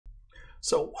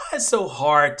So why is it so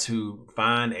hard to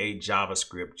find a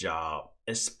JavaScript job,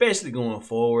 especially going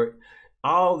forward?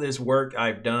 All this work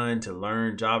I've done to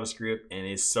learn JavaScript, and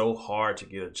it's so hard to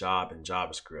get a job in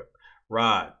JavaScript.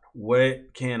 Rod,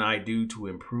 what can I do to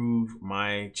improve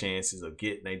my chances of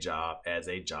getting a job as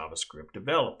a JavaScript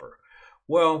developer?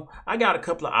 Well, I got a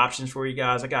couple of options for you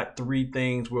guys. I got 3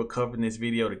 things we'll cover in this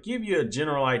video to give you a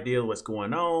general idea of what's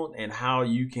going on and how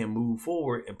you can move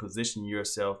forward and position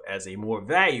yourself as a more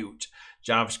valued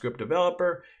JavaScript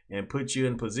developer and put you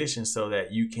in position so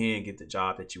that you can get the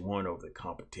job that you want over the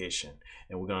competition.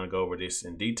 And we're going to go over this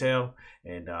in detail.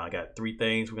 And I got 3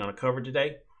 things we're going to cover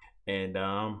today. And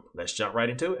let's jump right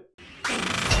into it.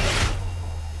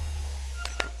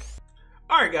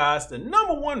 All right, guys, the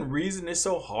number one reason it's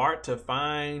so hard to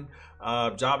find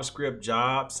JavaScript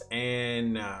jobs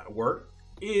and work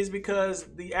is because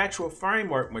the actual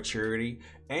framework maturity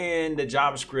and the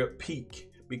JavaScript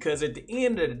peak. Because at the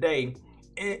end of the day,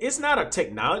 it's not a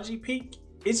technology peak,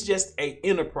 it's just an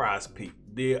enterprise peak.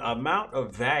 The amount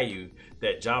of value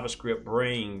that JavaScript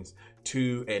brings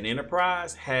to an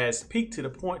enterprise has peaked to the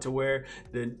point to where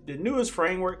the newest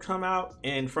framework come out,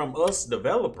 and from us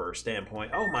developer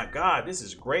standpoint, oh my God, this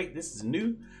is great, this is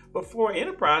new. But for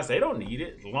enterprise, they don't need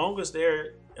it as long as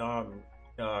their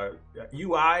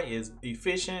UI is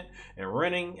efficient and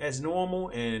running as normal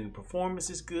and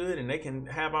performance is good and they can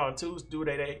have all the tools to do what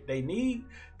they need.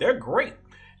 They're great.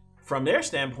 From their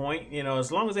standpoint, you know,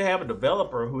 as long as they have a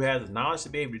developer who has the knowledge to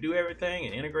be able to do everything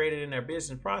and integrate it in their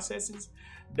business processes,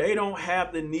 they don't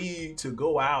have the need to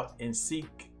go out and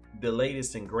seek the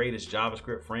latest and greatest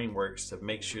JavaScript frameworks to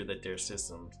make sure that their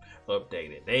system's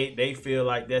updated. They feel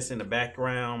like that's in the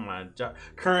background. My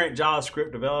current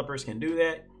JavaScript developers can do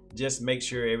that. Just make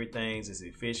sure everything's as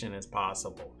efficient as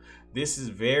possible. This is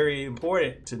very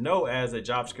important to know as a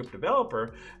JavaScript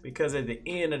developer, because at the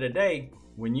end of the day,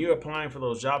 when you're applying for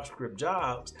those JavaScript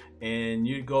jobs and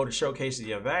you go to showcase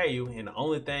your value and the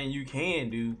only thing you can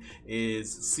do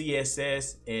is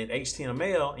CSS and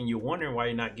HTML and you're wondering why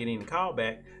you're not getting the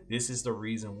callback, this is the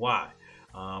reason why.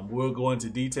 We'll go into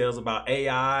details about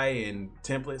AI and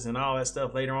templates and all that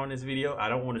stuff later on in this video. I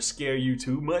don't want to scare you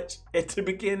too much at the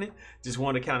beginning. Just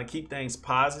want to kind of keep things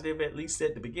positive, at least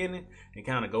at the beginning, and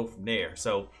kind of go from there.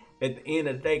 So at the end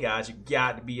of the day, guys, you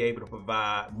got to be able to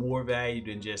provide more value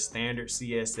than just standard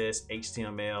CSS,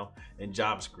 HTML, and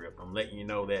JavaScript. I'm letting you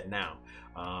know that now,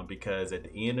 because at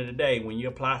the end of the day, when you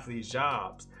apply for these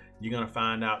jobs, you're going to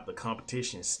find out the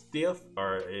competition is stiff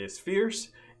or is fierce,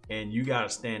 and you got to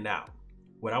stand out.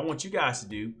 What I want you guys to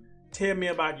do, tell me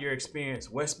about your experience.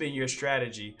 What's been your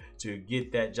strategy to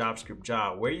get that JavaScript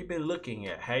job? Where you been looking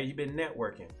at? How you been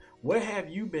networking? What have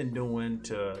you been doing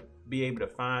to be able to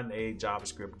find a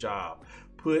JavaScript job?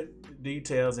 Put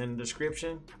details in the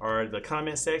description or the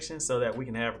comment section so that we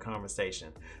can have a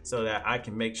conversation, so that I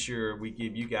can make sure we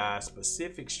give you guys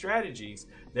specific strategies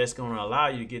that's going to allow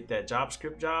you to get that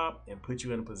JavaScript job and put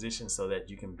you in a position so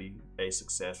that you can be a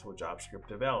successful JavaScript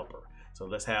developer. So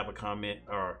let's have a comment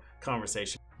or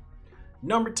conversation.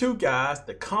 Number 2, guys,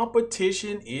 the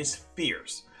competition is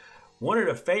fierce. One of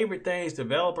the favorite things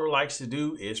developer likes to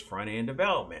do is front-end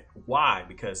development. Why?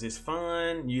 Because it's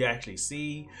fun. You actually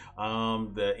see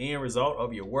the end result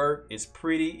of your work. It's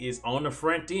pretty. It's on the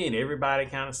front end. Everybody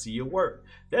kind of see your work.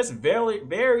 That's very,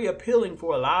 very appealing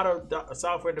for a lot of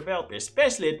software developers,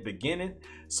 especially at the beginning.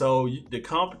 So the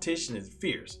competition is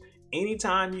fierce.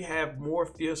 Anytime you have more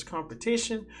fierce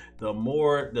competition, the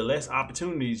less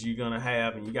opportunities you're gonna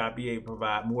have, and you gotta be able to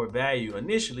provide more value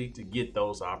initially to get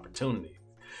those opportunities.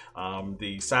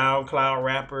 The SoundCloud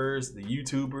rappers, the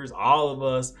YouTubers, all of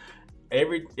us,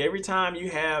 every time you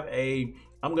have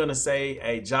I'm gonna say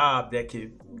a job that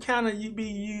can kind of be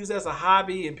used as a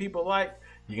hobby and people like,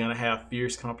 you're gonna have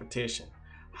fierce competition.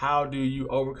 How do you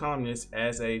overcome this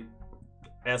as a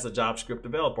JavaScript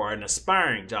developer or an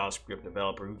aspiring JavaScript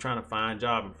developer who's trying to find a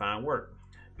job and find work?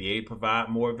 Be able to provide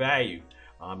more value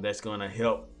that's going to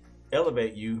help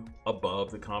elevate you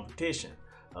above the competition.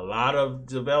 A lot of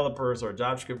developers or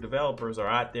JavaScript developers are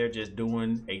out there just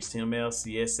doing HTML,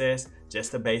 CSS,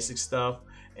 just the basic stuff,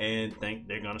 and think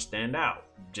they're going to stand out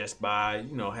just by,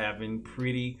 you know, having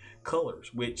pretty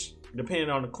colors, which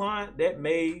depending on the client, that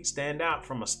may stand out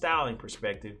from a styling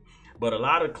perspective. But a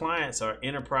lot of clients are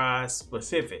enterprise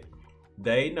specific.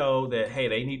 They know that, hey,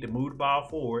 they need to move the ball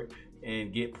forward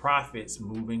and get profits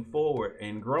moving forward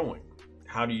and growing.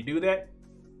 How do you do that?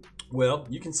 Well,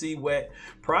 you can see what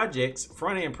projects,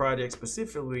 front-end projects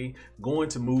specifically, going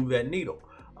to move that needle.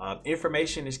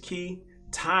 Information is key.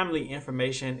 Timely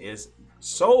information is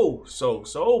so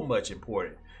much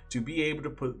important to be able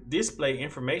to display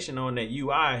information on that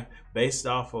UI based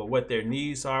off of what their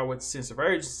needs are, what sense of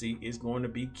urgency is going to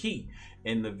be key.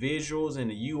 And the visuals and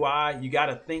the UI, you got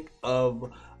to think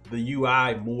of the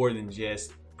UI more than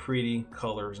just pretty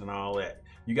colors and all that.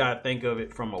 You got to think of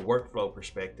it from a workflow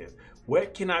perspective.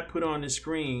 What can I put on the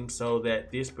screen so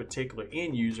that this particular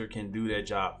end user can do their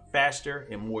job faster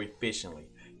and more efficiently?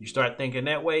 You start thinking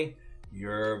that way,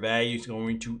 your value is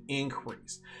going to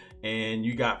increase. And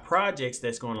you got projects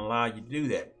that's going to allow you to do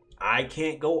that. I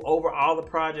can't go over all the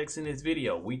projects in this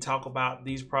video. We talk about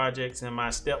these projects in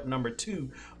my step number 2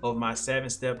 of my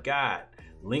 7-step guide.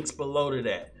 Links below to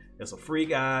that. It's a free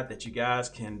guide that you guys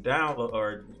can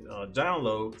download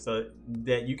so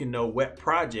that you can know what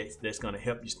projects that's going to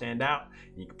help you stand out.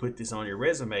 You can put this on your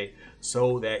resume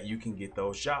so that you can get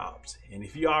those jobs. And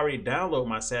if you already download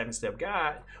my 7-step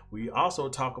guide, we also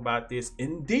talk about this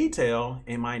in detail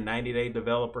in my 90-day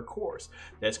developer course.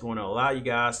 That's going to allow you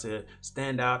guys to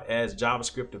stand out as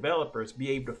JavaScript developers, be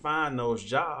able to find those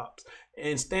jobs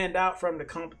and stand out from the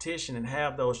competition and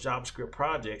have those JavaScript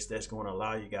projects that's going to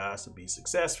allow you guys to be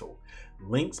successful.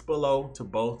 Links below to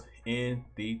both in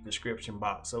the description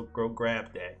box, so go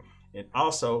grab that. And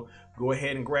also go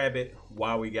ahead and grab it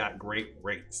while we got great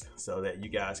rates so that you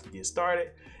guys can get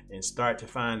started and start to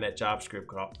find that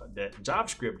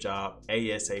JavaScript job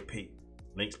ASAP.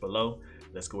 Links below.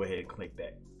 Let's go ahead and click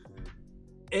that.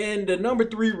 And the number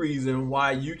 3 reason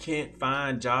why you can't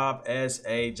find job as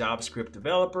a JavaScript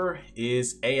developer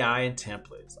is AI and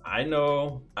templates. I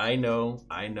know,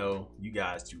 you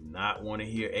guys do not want to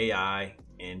hear AI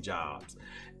and jobs.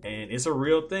 And it's a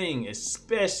real thing,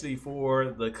 especially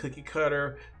for the cookie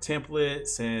cutter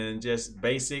templates and just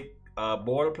basic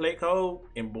boilerplate code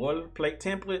and boilerplate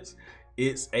templates.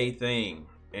 It's a thing.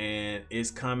 And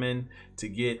it's coming to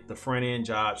get the front end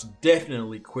jobs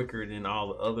definitely quicker than all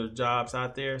the other jobs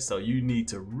out there. So you need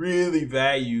to really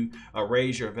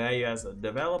raise your value as a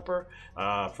developer,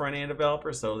 front end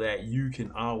developer, so that you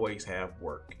can always have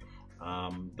work.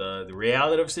 The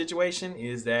reality of the situation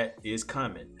is that it's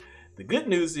coming. The good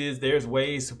news is there's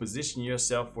ways to position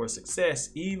yourself for success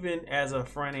even as a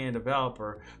front-end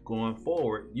developer going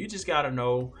forward. You just got to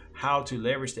know how to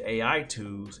leverage the AI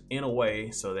tools in a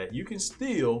way so that you can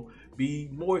still be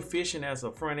more efficient as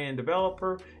a front-end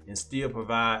developer and still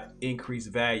provide increased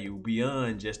value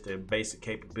beyond just the basic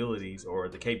capabilities or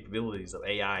the capabilities of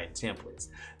AI and templates.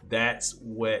 That's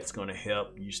what's going to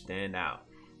help you stand out.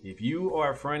 If you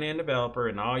are a front-end developer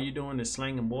and all you're doing is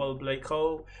slinging boilerplate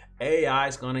code, AI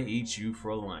is going to eat you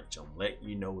for lunch. I'm letting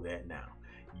you know that now.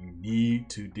 You need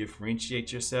to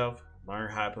differentiate yourself,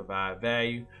 learn how to provide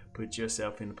value, put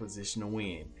yourself in a position to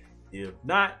win. If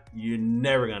not, you're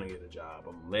never going to get a job.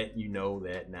 I'm letting you know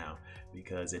that now,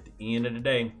 because at the end of the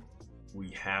day,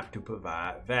 we have to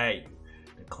provide value.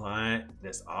 The client,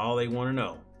 that's all they want to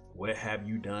know. What have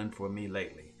you done for me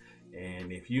lately?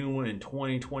 And if you in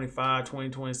 2025,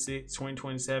 2026,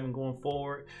 2027 going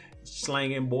forward,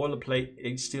 slanging boilerplate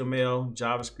HTML,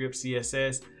 JavaScript,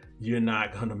 CSS, you're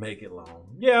not going to make it long.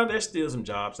 Yeah, there's still some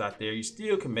jobs out there. You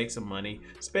still can make some money,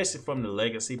 especially from the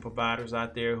legacy providers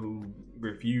out there who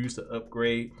refuse to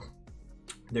upgrade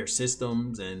their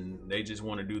systems and they just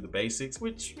want to do the basics,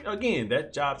 which again,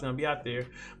 that job's gonna be out there.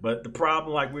 But the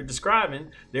problem, like we're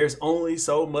describing, there's only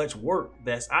so much work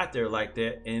that's out there like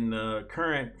that, and the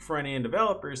current front-end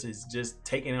developers is just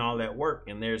taking all that work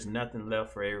and there's nothing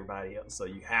left for everybody else. So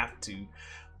you have to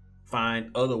find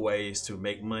other ways to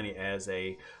make money as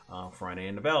a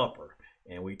front-end developer.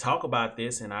 And we talk about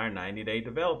this in our 90-day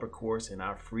developer course in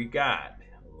our free guide.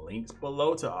 Links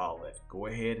below to all that. Go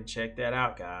ahead and check that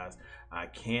out, guys. I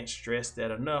can't stress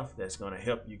that enough. That's going to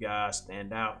help you guys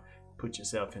stand out, put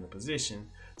yourself in a position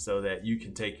so that you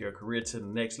can take your career to the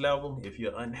next level. If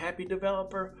you're an unhappy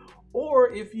developer, or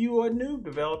if you are a new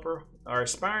developer or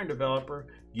aspiring developer,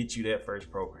 get you that first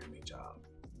programming job.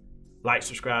 Like,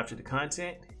 subscribe to the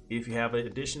content. If you have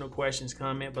additional questions,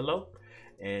 comment below.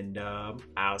 And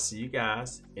I'll see you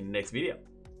guys in the next video.